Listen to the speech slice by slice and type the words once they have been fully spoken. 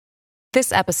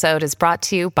This episode is brought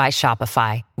to you by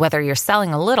Shopify. Whether you're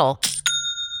selling a little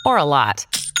or a lot,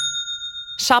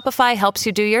 Shopify helps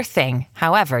you do your thing,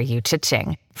 however you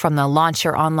cha-ching. From the launch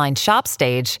your online shop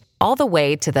stage, all the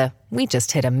way to the we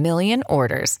just hit 1 million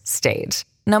orders stage.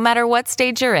 No matter what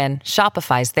stage you're in,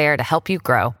 Shopify's there to help you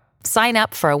grow. Sign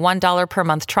up for a $1 per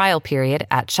month trial period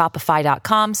at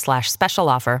shopify.com/special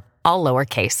offer, all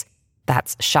lowercase.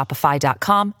 That's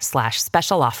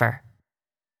shopify.com/special offer.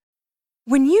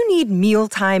 When you need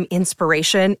mealtime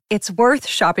inspiration, it's worth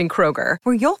shopping Kroger,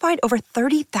 where you'll find over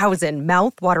 30,000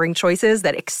 mouth-watering choices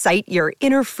that excite your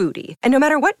inner foodie. And no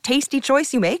matter what tasty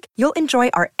choice you make, you'll enjoy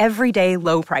our everyday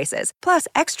low prices, plus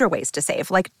extra ways to save,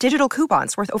 like digital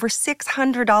coupons worth over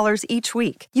 $600 each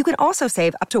week. You can also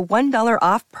save up to $1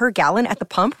 off per gallon at the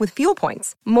pump with fuel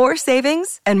points. More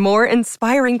savings and more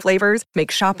inspiring flavors make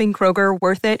shopping Kroger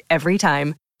worth it every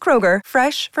time. Kroger,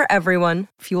 fresh for everyone.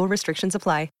 Fuel restrictions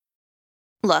apply.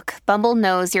 Look, Bumble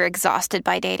knows you're exhausted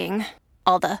by dating.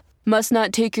 All the, must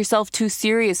not take yourself too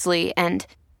seriously, and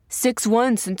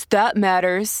 6'1" since that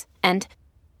matters, and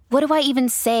what do I even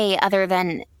say other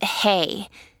than, hey?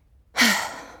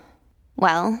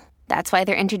 Well, that's why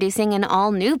they're introducing an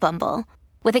all-new Bumble,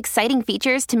 with exciting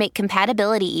features to make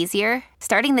compatibility easier,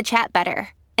 starting the chat better,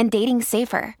 and dating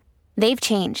safer. They've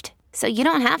changed, so you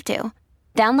don't have to.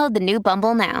 Download the new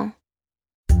Bumble now.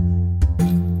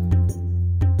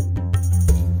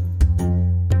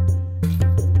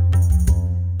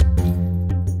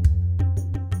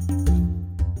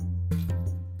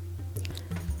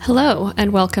 Hello,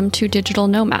 and welcome to Digital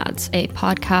Nomads, a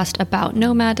podcast about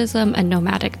nomadism and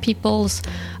nomadic peoples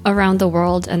around the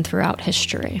world and throughout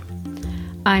history.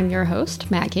 I'm your host,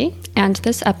 Maggie, and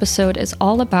this episode is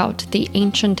all about the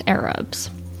ancient Arabs.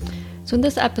 So in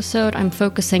this episode, I'm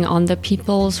focusing on the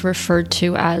peoples referred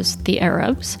to as the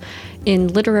Arabs in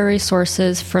literary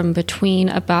sources from between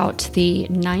about the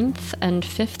 9th and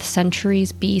 5th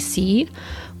centuries BC,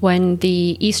 when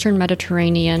the Eastern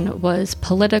Mediterranean was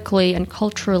politically and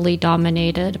culturally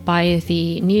dominated by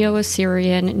the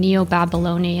Neo-Assyrian,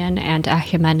 Neo-Babylonian, and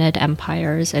Achaemenid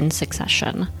empires in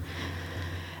succession.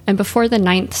 And before the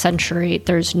 9th century,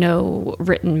 there's no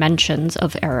written mentions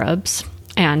of Arabs.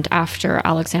 And after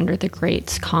Alexander the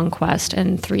Great's conquest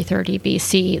in 330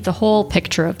 BC, the whole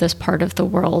picture of this part of the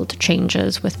world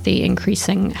changes with the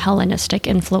increasing Hellenistic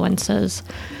influences.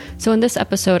 So in this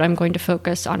episode, I'm going to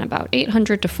focus on about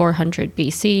 800 to 400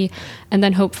 BC, and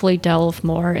then hopefully delve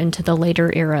more into the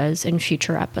later eras in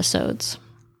future episodes.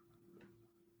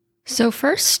 So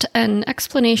first, an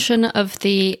explanation of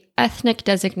the ethnic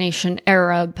designation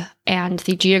Arab and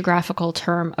the geographical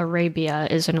term Arabia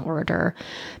is in order,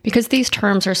 because these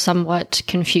terms are somewhat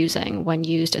confusing when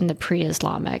used in the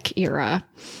pre-Islamic era.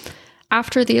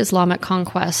 After the Islamic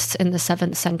conquests in the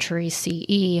 7th century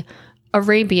CE,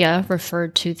 Arabia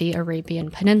referred to the Arabian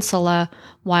Peninsula,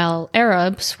 while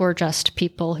Arabs were just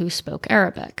people who spoke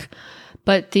Arabic.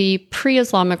 But the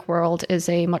pre-Islamic world is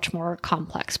a much more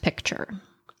complex picture.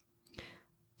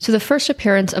 So the first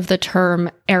appearance of the term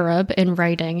Arab in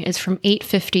writing is from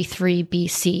 853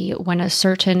 BC, when a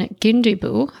certain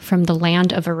Gindibu from the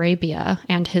land of Arabia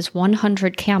and his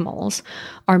 100 camels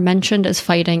are mentioned as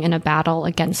fighting in a battle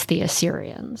against the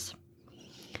Assyrians.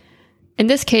 In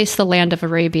this case, the land of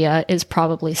Arabia is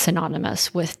probably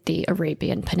synonymous with the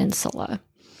Arabian Peninsula.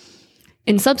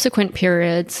 In subsequent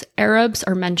periods, Arabs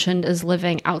are mentioned as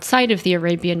living outside of the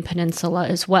Arabian Peninsula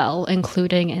as well,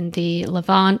 including in the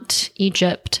Levant,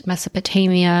 Egypt,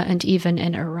 Mesopotamia, and even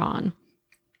in Iran.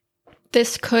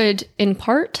 This could, in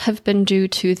part, have been due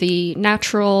to the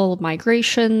natural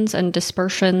migrations and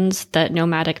dispersions that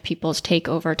nomadic peoples take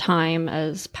over time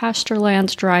as pasture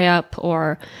lands dry up,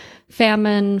 or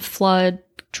famine, flood,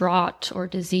 drought, or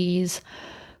disease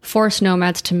force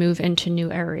nomads to move into new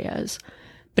areas.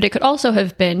 But it could also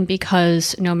have been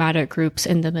because nomadic groups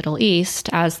in the Middle East,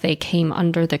 as they came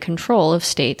under the control of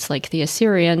states like the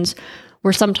Assyrians,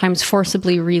 were sometimes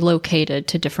forcibly relocated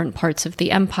to different parts of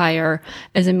the empire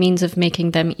as a means of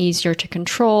making them easier to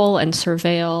control and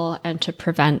surveil and to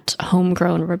prevent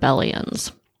homegrown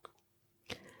rebellions.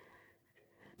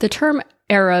 The term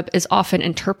Arab is often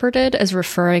interpreted as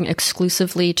referring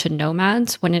exclusively to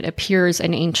nomads when it appears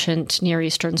in ancient Near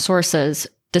Eastern sources,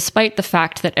 despite the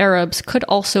fact that Arabs could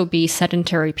also be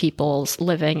sedentary peoples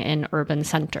living in urban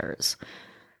centers.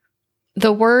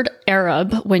 The word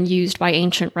Arab, when used by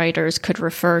ancient writers, could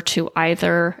refer to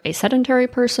either a sedentary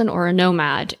person or a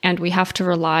nomad, and we have to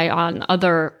rely on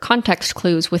other context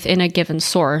clues within a given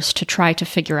source to try to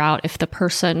figure out if the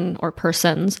person or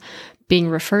persons being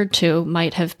referred to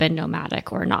might have been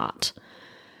nomadic or not.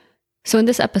 So in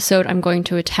this episode, I'm going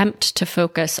to attempt to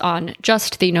focus on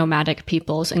just the nomadic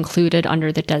peoples included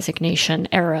under the designation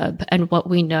Arab and what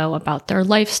we know about their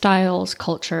lifestyles,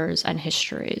 cultures, and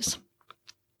histories.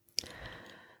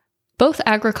 Both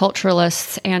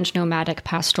agriculturalists and nomadic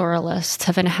pastoralists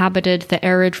have inhabited the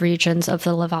arid regions of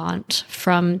the Levant,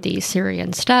 from the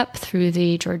Syrian steppe through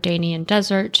the Jordanian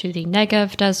desert to the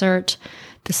Negev desert,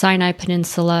 the Sinai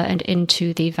Peninsula, and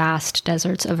into the vast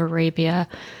deserts of Arabia,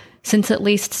 since at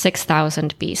least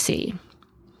 6000 BC.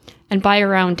 And by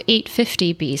around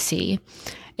 850 BC,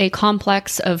 a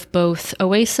complex of both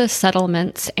oasis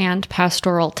settlements and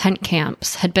pastoral tent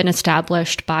camps had been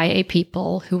established by a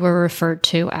people who were referred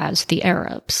to as the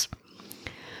Arabs.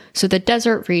 So the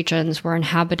desert regions were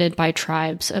inhabited by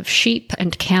tribes of sheep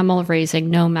and camel-raising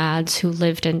nomads who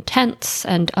lived in tents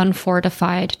and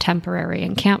unfortified temporary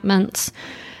encampments,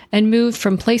 and moved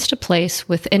from place to place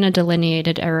within a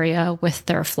delineated area with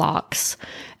their flocks,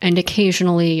 and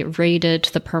occasionally raided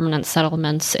the permanent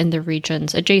settlements in the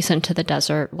regions adjacent to the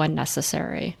desert when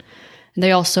necessary.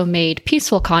 They also made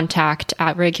peaceful contact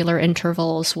at regular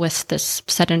intervals with this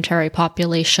sedentary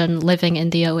population living in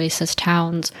the oasis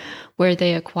towns, where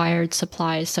they acquired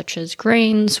supplies such as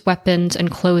grains, weapons, and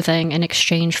clothing in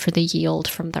exchange for the yield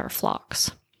from their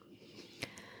flocks.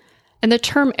 And the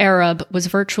term Arab was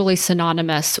virtually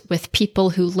synonymous with people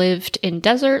who lived in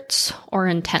deserts or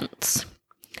in tents.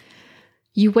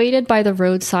 You waited by the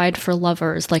roadside for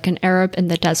lovers like an Arab in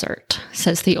the desert,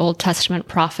 says the Old Testament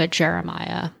prophet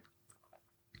Jeremiah.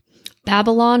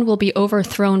 Babylon will be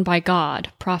overthrown by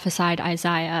God, prophesied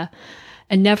Isaiah,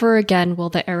 and never again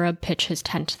will the Arab pitch his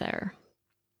tent there.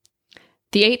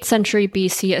 The 8th century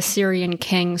BC Assyrian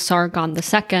king Sargon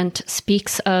II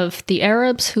speaks of the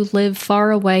Arabs who live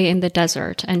far away in the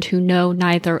desert and who know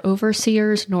neither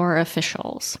overseers nor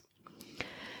officials.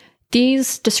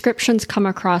 These descriptions come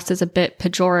across as a bit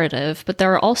pejorative, but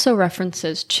there are also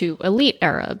references to elite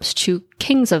Arabs, to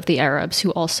kings of the Arabs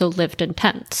who also lived in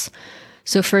tents.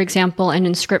 So, for example, an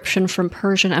inscription from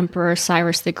Persian Emperor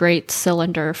Cyrus the Great's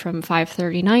cylinder from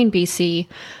 539 BC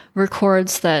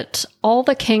records that all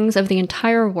the kings of the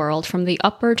entire world, from the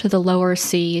upper to the lower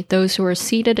sea, those who were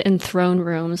seated in throne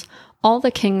rooms, all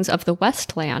the kings of the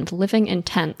Westland living in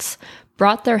tents,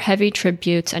 brought their heavy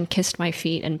tributes and kissed my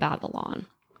feet in Babylon.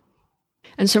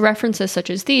 And so references such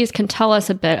as these can tell us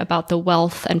a bit about the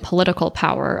wealth and political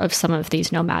power of some of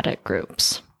these nomadic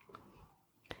groups.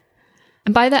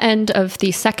 And by the end of the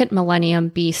 2nd millennium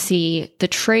BC, the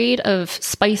trade of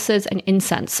spices and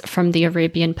incense from the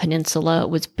Arabian Peninsula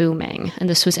was booming, and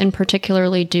this was in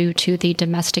particularly due to the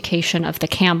domestication of the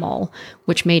camel,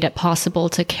 which made it possible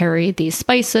to carry these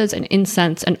spices and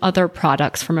incense and other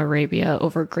products from Arabia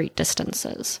over great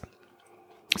distances.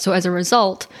 So as a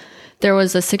result, there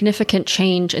was a significant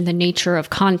change in the nature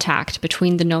of contact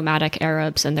between the nomadic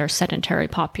Arabs and their sedentary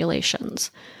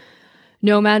populations.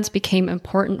 Nomads became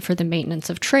important for the maintenance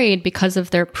of trade because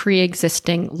of their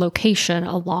pre-existing location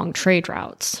along trade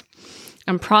routes.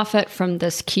 And profit from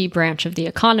this key branch of the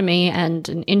economy and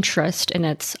an interest in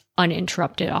its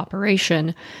uninterrupted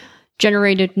operation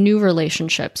generated new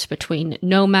relationships between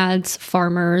nomads,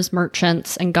 farmers,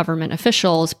 merchants, and government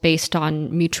officials based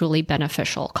on mutually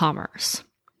beneficial commerce.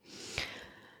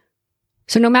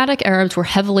 So nomadic Arabs were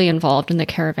heavily involved in the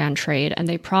caravan trade, and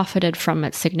they profited from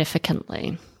it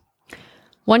significantly.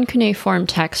 One cuneiform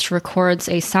text records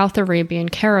a South Arabian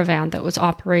caravan that was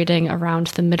operating around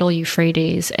the Middle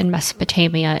Euphrates in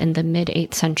Mesopotamia in the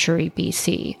mid-8th century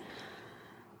BC.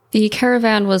 The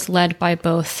caravan was led by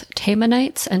both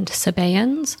Temanites and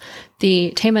Sabaeans.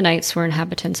 The Temanites were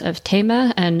inhabitants of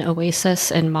Tema, an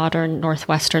oasis in modern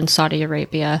northwestern Saudi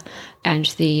Arabia, and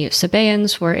the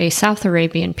Sabaeans were a South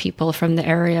Arabian people from the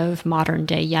area of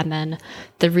modern-day Yemen.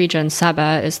 The region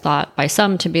Saba is thought by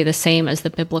some to be the same as the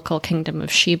biblical kingdom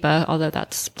of Sheba, although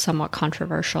that's somewhat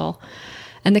controversial.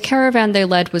 And the caravan they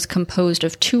led was composed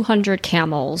of 200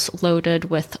 camels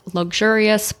loaded with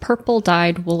luxurious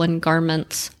purple-dyed woolen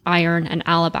garments, iron, and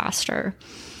alabaster.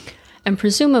 And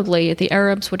presumably, the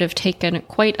Arabs would have taken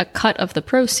quite a cut of the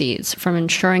proceeds from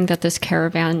ensuring that this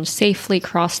caravan safely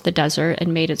crossed the desert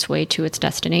and made its way to its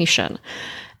destination.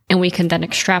 And we can then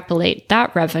extrapolate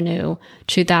that revenue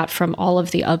to that from all of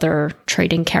the other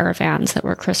trading caravans that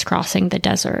were crisscrossing the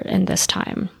desert in this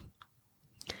time.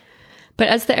 But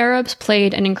as the Arabs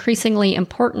played an increasingly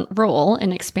important role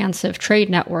in expansive trade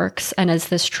networks, and as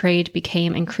this trade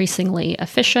became increasingly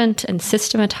efficient and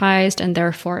systematized and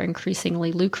therefore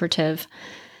increasingly lucrative,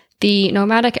 the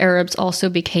nomadic Arabs also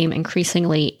became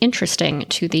increasingly interesting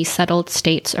to the settled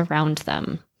states around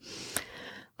them.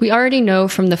 We already know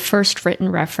from the first written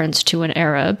reference to an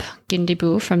Arab,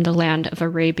 Gindibu from the land of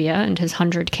Arabia and his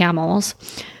 100 camels,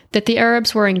 that the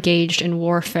Arabs were engaged in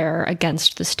warfare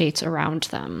against the states around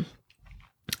them.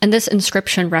 And this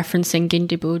inscription referencing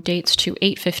Gindibu dates to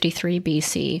 853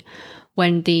 BC,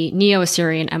 when the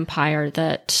Neo-Assyrian Empire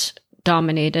that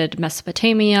dominated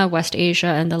Mesopotamia, West Asia,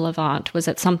 and the Levant was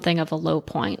at something of a low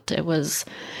point. It was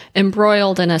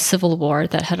embroiled in a civil war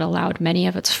that had allowed many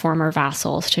of its former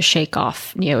vassals to shake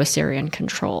off Neo-Assyrian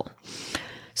control.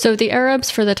 So the Arabs,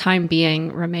 for the time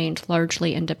being, remained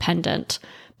largely independent,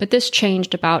 but this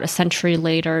changed about a century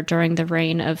later during the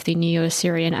reign of the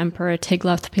Neo-Assyrian Emperor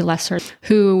Tiglath-Pileser,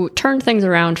 who turned things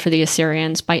around for the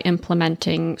Assyrians by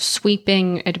implementing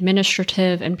sweeping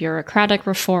administrative and bureaucratic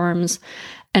reforms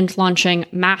and launching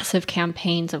massive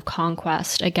campaigns of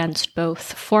conquest against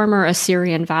both former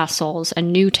Assyrian vassals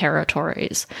and new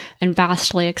territories, and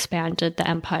vastly expanded the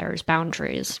empire's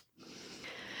boundaries.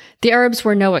 The Arabs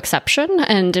were no exception,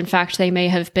 and in fact they may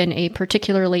have been a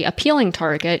particularly appealing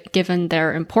target given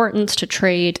their importance to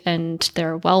trade and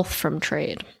their wealth from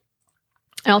trade.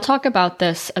 And I'll talk about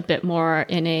this a bit more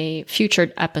in a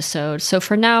future episode, so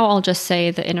for now I'll just say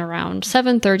that in around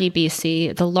 730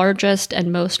 BC, the largest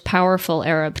and most powerful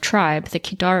Arab tribe, the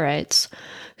Kidarites,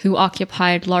 who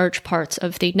occupied large parts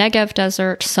of the Negev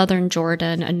Desert, southern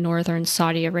Jordan, and northern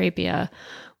Saudi Arabia,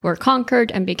 were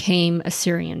conquered and became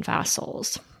Assyrian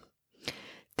vassals.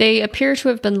 They appear to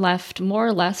have been left more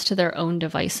or less to their own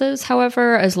devices,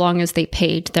 however, as long as they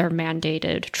paid their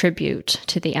mandated tribute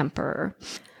to the emperor.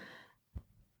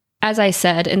 As I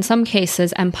said, in some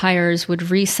cases, empires would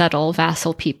resettle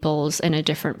vassal peoples in a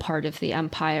different part of the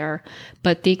empire,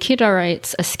 but the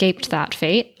Kidarites escaped that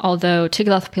fate, although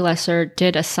Tiglath-Pileser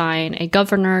did assign a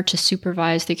governor to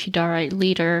supervise the Kidarite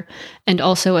leader and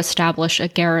also establish a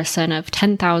garrison of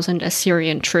 10,000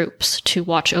 Assyrian troops to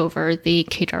watch over the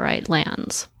Kidarite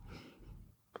lands.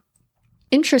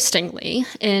 Interestingly,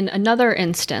 in another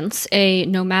instance, a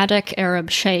nomadic Arab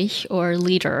sheikh or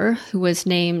leader who was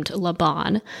named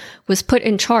Laban was put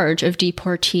in charge of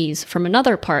deportees from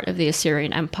another part of the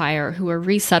Assyrian Empire who were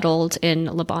resettled in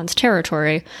Laban's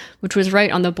territory, which was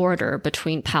right on the border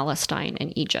between Palestine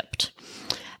and Egypt.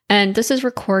 And this is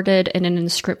recorded in an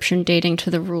inscription dating to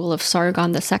the rule of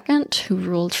Sargon II, who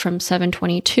ruled from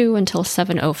 722 until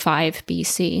 705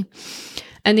 BC.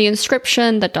 And the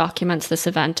inscription that documents this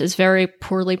event is very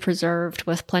poorly preserved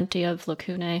with plenty of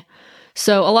lacunae.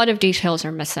 So a lot of details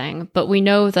are missing, but we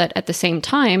know that at the same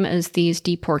time as these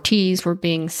deportees were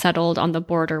being settled on the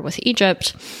border with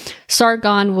Egypt,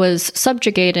 Sargon was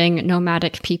subjugating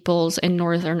nomadic peoples in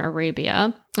northern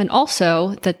Arabia, and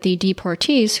also that the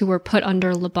deportees who were put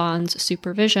under Laban's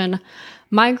supervision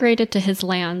migrated to his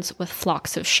lands with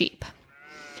flocks of sheep.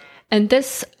 And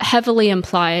this heavily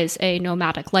implies a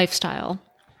nomadic lifestyle.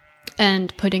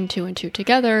 And putting two and two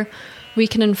together, we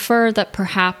can infer that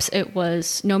perhaps it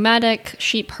was nomadic,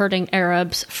 sheep-herding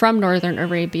Arabs from northern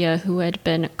Arabia who had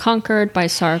been conquered by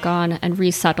Sargon and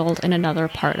resettled in another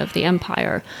part of the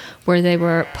empire, where they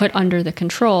were put under the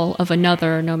control of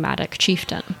another nomadic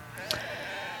chieftain.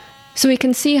 So we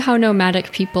can see how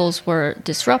nomadic peoples were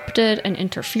disrupted and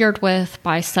interfered with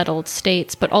by settled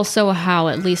states, but also how,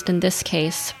 at least in this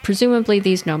case, presumably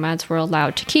these nomads were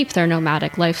allowed to keep their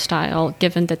nomadic lifestyle,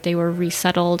 given that they were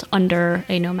resettled under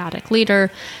a nomadic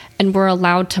leader and were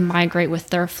allowed to migrate with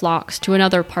their flocks to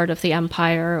another part of the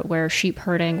empire where sheep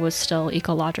herding was still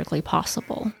ecologically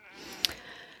possible.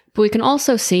 But we can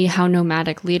also see how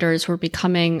nomadic leaders were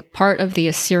becoming part of the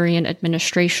Assyrian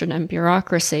administration and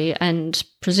bureaucracy and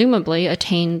presumably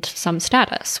attained some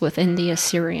status within the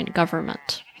Assyrian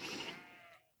government.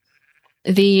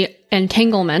 The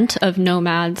entanglement of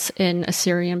nomads in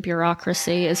Assyrian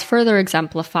bureaucracy is further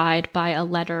exemplified by a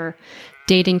letter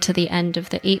dating to the end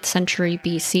of the 8th century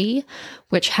BC,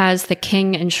 which has the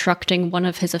king instructing one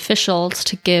of his officials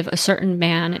to give a certain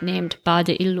man named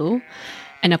Badi-Ilu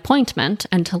an appointment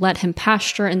and to let him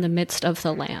pasture in the midst of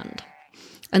the land.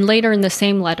 And later in the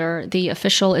same letter, the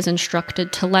official is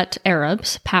instructed to let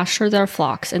Arabs pasture their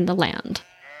flocks in the land.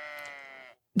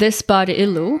 This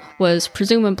Badi-Ilu was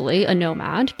presumably a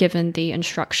nomad, given the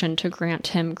instruction to grant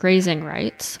him grazing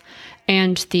rights,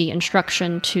 and the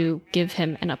instruction to give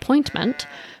him an appointment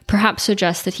perhaps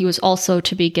suggests that he was also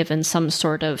to be given some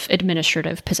sort of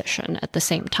administrative position at the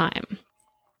same time.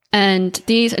 And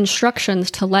these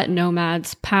instructions to let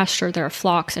nomads pasture their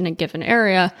flocks in a given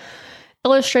area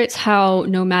illustrates how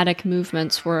nomadic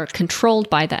movements were controlled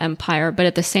by the empire, but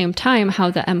at the same time how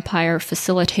the empire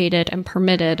facilitated and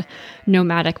permitted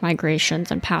nomadic migrations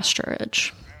and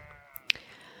pasturage.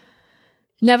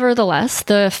 Nevertheless,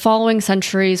 the following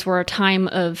centuries were a time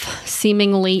of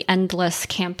seemingly endless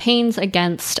campaigns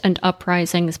against and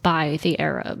uprisings by the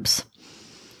Arabs.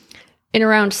 In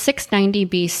around 690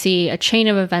 BC, a chain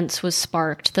of events was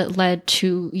sparked that led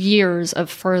to years of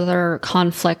further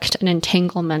conflict and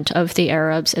entanglement of the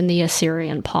Arabs in the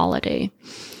Assyrian polity.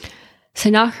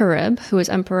 Sennacherib, who was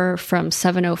emperor from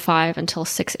 705 until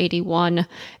 681,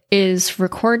 is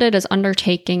recorded as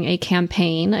undertaking a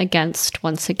campaign against,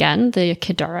 once again, the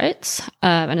Kedarites,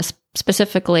 and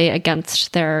specifically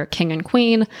against their king and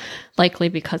queen, likely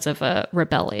because of a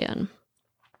rebellion.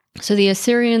 So the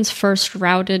Assyrians first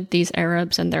routed these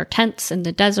Arabs in their tents in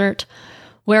the desert,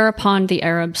 whereupon the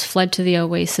Arabs fled to the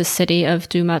oasis city of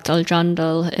Dumat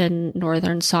al-Jandal in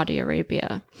northern Saudi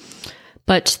Arabia.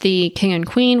 But the king and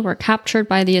queen were captured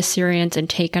by the Assyrians and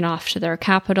taken off to their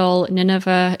capital,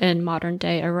 Nineveh, in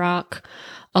modern-day Iraq,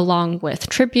 along with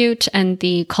tribute and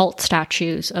the cult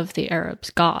statues of the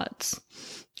Arabs' gods.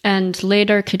 And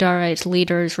later, Kedarite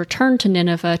leaders returned to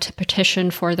Nineveh to petition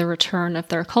for the return of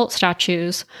their cult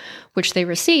statues, which they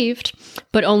received,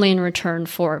 but only in return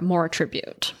for more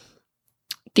tribute.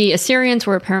 The Assyrians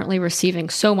were apparently receiving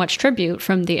so much tribute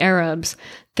from the Arabs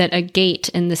that a gate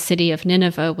in the city of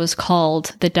Nineveh was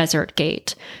called the Desert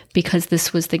Gate, because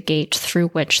this was the gate through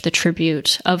which the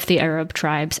tribute of the Arab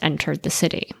tribes entered the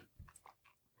city.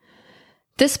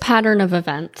 This pattern of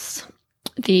events,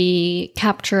 the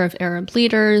capture of Arab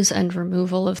leaders and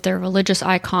removal of their religious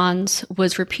icons,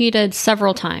 was repeated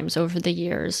several times over the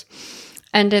years.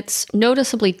 And it's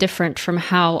noticeably different from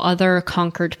how other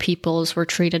conquered peoples were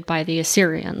treated by the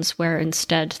Assyrians, where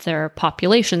instead their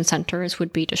population centers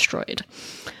would be destroyed.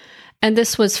 And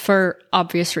this was, for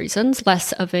obvious reasons,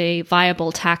 less of a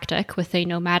viable tactic with a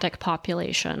nomadic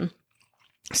population.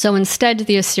 So instead,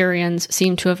 the Assyrians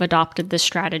seem to have adopted this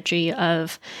strategy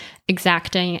of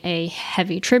exacting a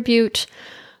heavy tribute,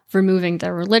 removing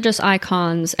their religious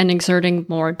icons, and exerting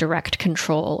more direct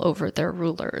control over their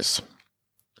rulers.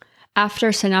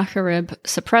 After Sennacherib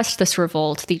suppressed this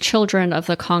revolt, the children of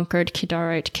the conquered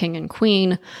Kedarite king and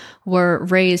queen were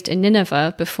raised in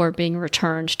Nineveh before being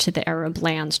returned to the Arab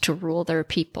lands to rule their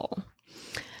people.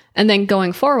 And then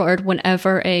going forward,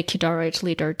 whenever a Kedarite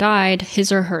leader died, his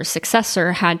or her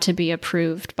successor had to be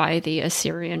approved by the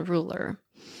Assyrian ruler.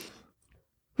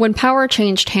 When power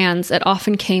changed hands, it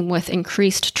often came with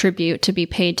increased tribute to be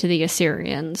paid to the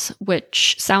Assyrians,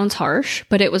 which sounds harsh,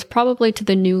 but it was probably to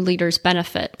the new leader's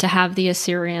benefit to have the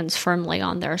Assyrians firmly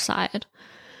on their side.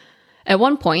 At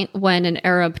one point, when an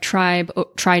Arab tribe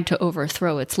tried to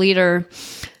overthrow its leader,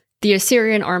 the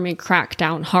Assyrian army cracked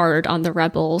down hard on the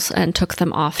rebels and took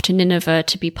them off to Nineveh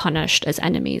to be punished as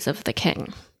enemies of the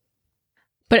king.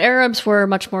 But Arabs were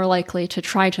much more likely to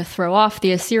try to throw off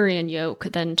the Assyrian yoke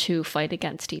than to fight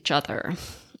against each other.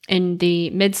 In the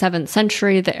mid-7th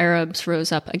century, the Arabs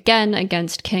rose up again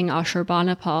against King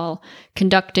Ashurbanipal,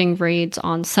 conducting raids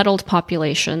on settled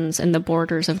populations in the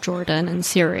borders of Jordan and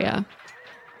Syria.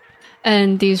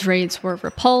 And these raids were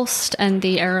repulsed, and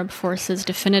the Arab forces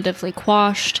definitively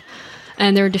quashed,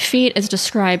 and their defeat is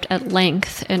described at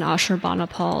length in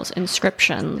Ashurbanipal's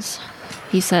inscriptions.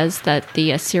 He says that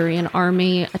the Assyrian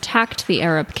army attacked the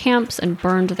Arab camps and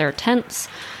burned their tents,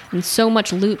 and so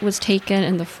much loot was taken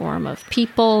in the form of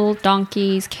people,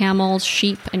 donkeys, camels,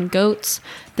 sheep, and goats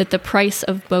that the price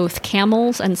of both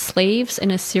camels and slaves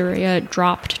in Assyria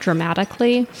dropped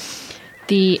dramatically.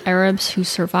 The Arabs who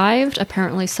survived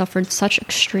apparently suffered such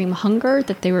extreme hunger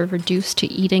that they were reduced to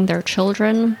eating their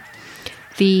children.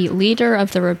 The leader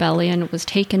of the rebellion was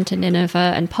taken to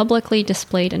Nineveh and publicly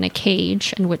displayed in a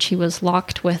cage in which he was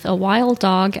locked with a wild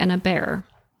dog and a bear.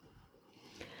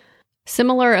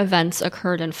 Similar events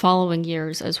occurred in following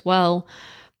years as well,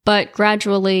 but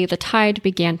gradually the tide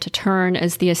began to turn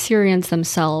as the Assyrians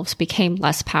themselves became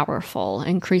less powerful,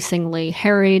 increasingly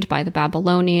harried by the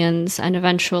Babylonians and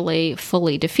eventually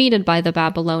fully defeated by the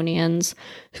Babylonians,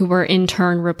 who were in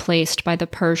turn replaced by the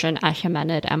Persian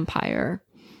Achaemenid Empire.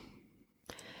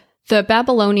 The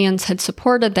Babylonians had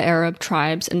supported the Arab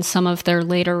tribes in some of their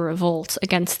later revolts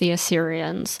against the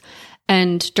Assyrians,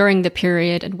 and during the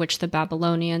period in which the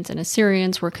Babylonians and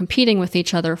Assyrians were competing with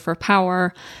each other for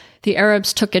power, the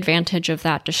Arabs took advantage of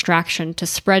that distraction to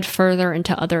spread further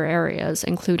into other areas,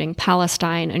 including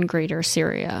Palestine and Greater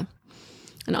Syria.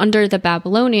 And under the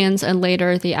Babylonians and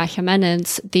later the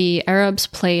Achaemenids, the Arabs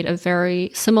played a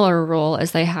very similar role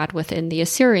as they had within the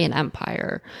Assyrian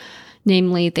Empire.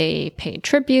 Namely, they paid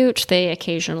tribute, they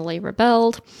occasionally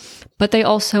rebelled, but they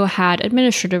also had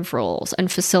administrative roles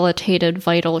and facilitated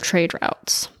vital trade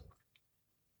routes.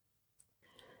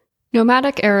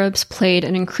 Nomadic Arabs played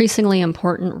an increasingly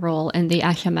important role in the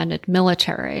Achaemenid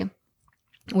military.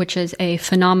 which is a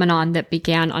phenomenon that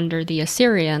began under the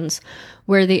Assyrians,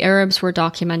 where the Arabs were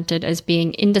documented as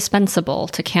being indispensable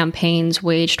to campaigns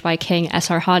waged by King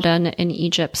Esarhaddon in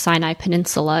Egypt's Sinai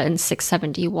Peninsula in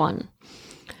 671.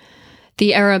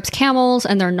 The Arabs' camels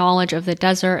and their knowledge of the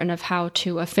desert and of how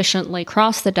to efficiently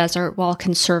cross the desert while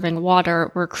conserving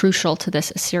water were crucial to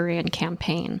this Assyrian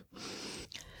campaign.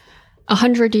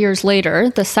 100 years later,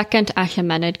 the second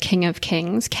Achaemenid king of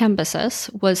kings, Cambyses,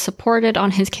 was supported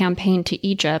on his campaign to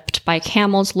Egypt by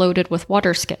camels loaded with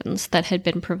water skins that had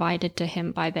been provided to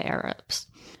him by the Arabs.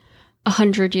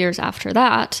 100 years after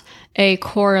that, a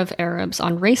corps of Arabs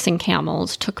on racing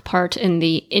camels took part in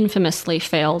the infamously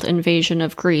failed invasion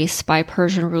of Greece by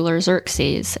Persian ruler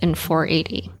Xerxes in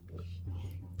 480.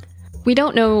 We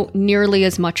don't know nearly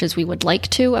as much as we would like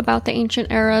to about the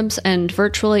ancient Arabs, and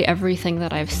virtually everything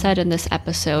that I've said in this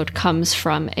episode comes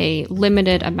from a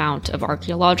limited amount of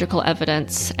archaeological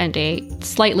evidence and a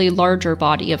slightly larger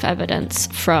body of evidence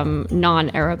from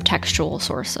non-Arab textual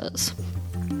sources.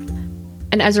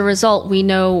 And as a result, we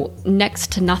know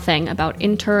next to nothing about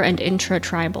inter- and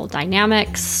intra-tribal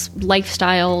dynamics,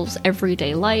 lifestyles,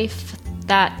 everyday life.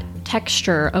 That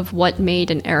texture of what made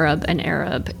an Arab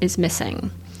is missing.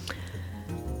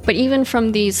 But even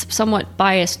from these somewhat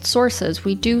biased sources,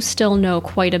 we do still know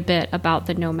quite a bit about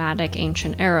the nomadic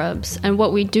ancient Arabs, and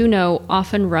what we do know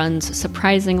often runs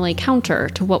surprisingly counter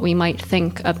to what we might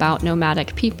think about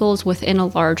nomadic peoples within a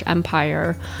large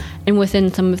empire and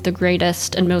within some of the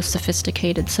greatest and most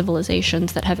sophisticated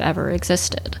civilizations that have ever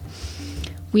existed.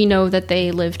 We know that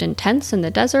they lived in tents in the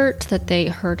desert, that they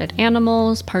herded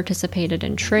animals, participated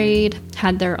in trade,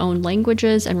 had their own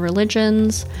languages and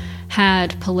religions,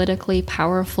 had politically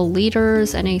powerful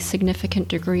leaders and a significant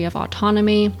degree of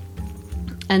autonomy,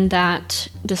 and that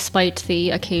despite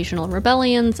the occasional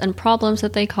rebellions and problems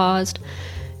that they caused,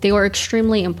 they were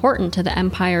extremely important to the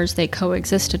empires they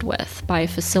coexisted with by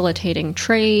facilitating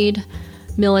trade,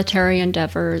 military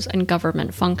endeavors, and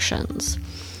government functions.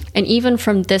 And even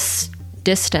from this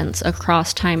distance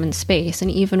across time and space, and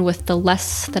even with the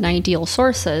less than ideal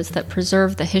sources that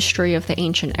preserve the history of the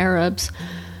ancient Arabs,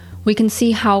 we can see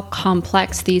how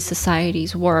complex these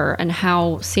societies were and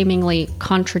how seemingly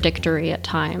contradictory at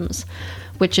times,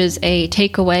 which is a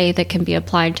takeaway that can be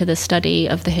applied to the study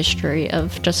of the history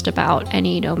of just about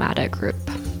any nomadic group.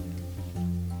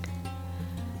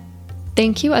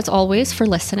 Thank you, as always, for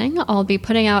listening. I'll be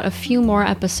putting out a few more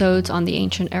episodes on the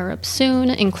ancient Arabs soon,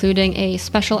 including a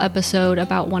special episode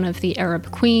about one of the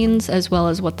Arab queens, as well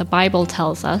as what the Bible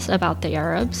tells us about the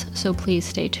Arabs, so please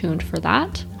stay tuned for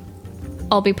that.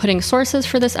 I'll be putting sources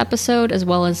for this episode, as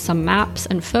well as some maps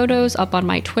and photos, up on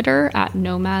my Twitter at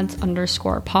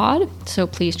nomads_pod, so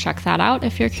please check that out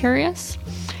if you're curious.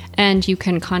 And you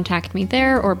can contact me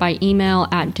there or by email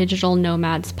at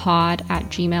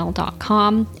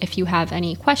digitalnomadspod@gmail.com if you have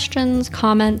any questions,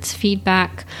 comments,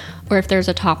 feedback, or if there's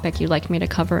a topic you'd like me to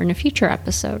cover in a future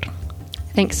episode.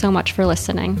 Thanks so much for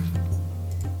listening.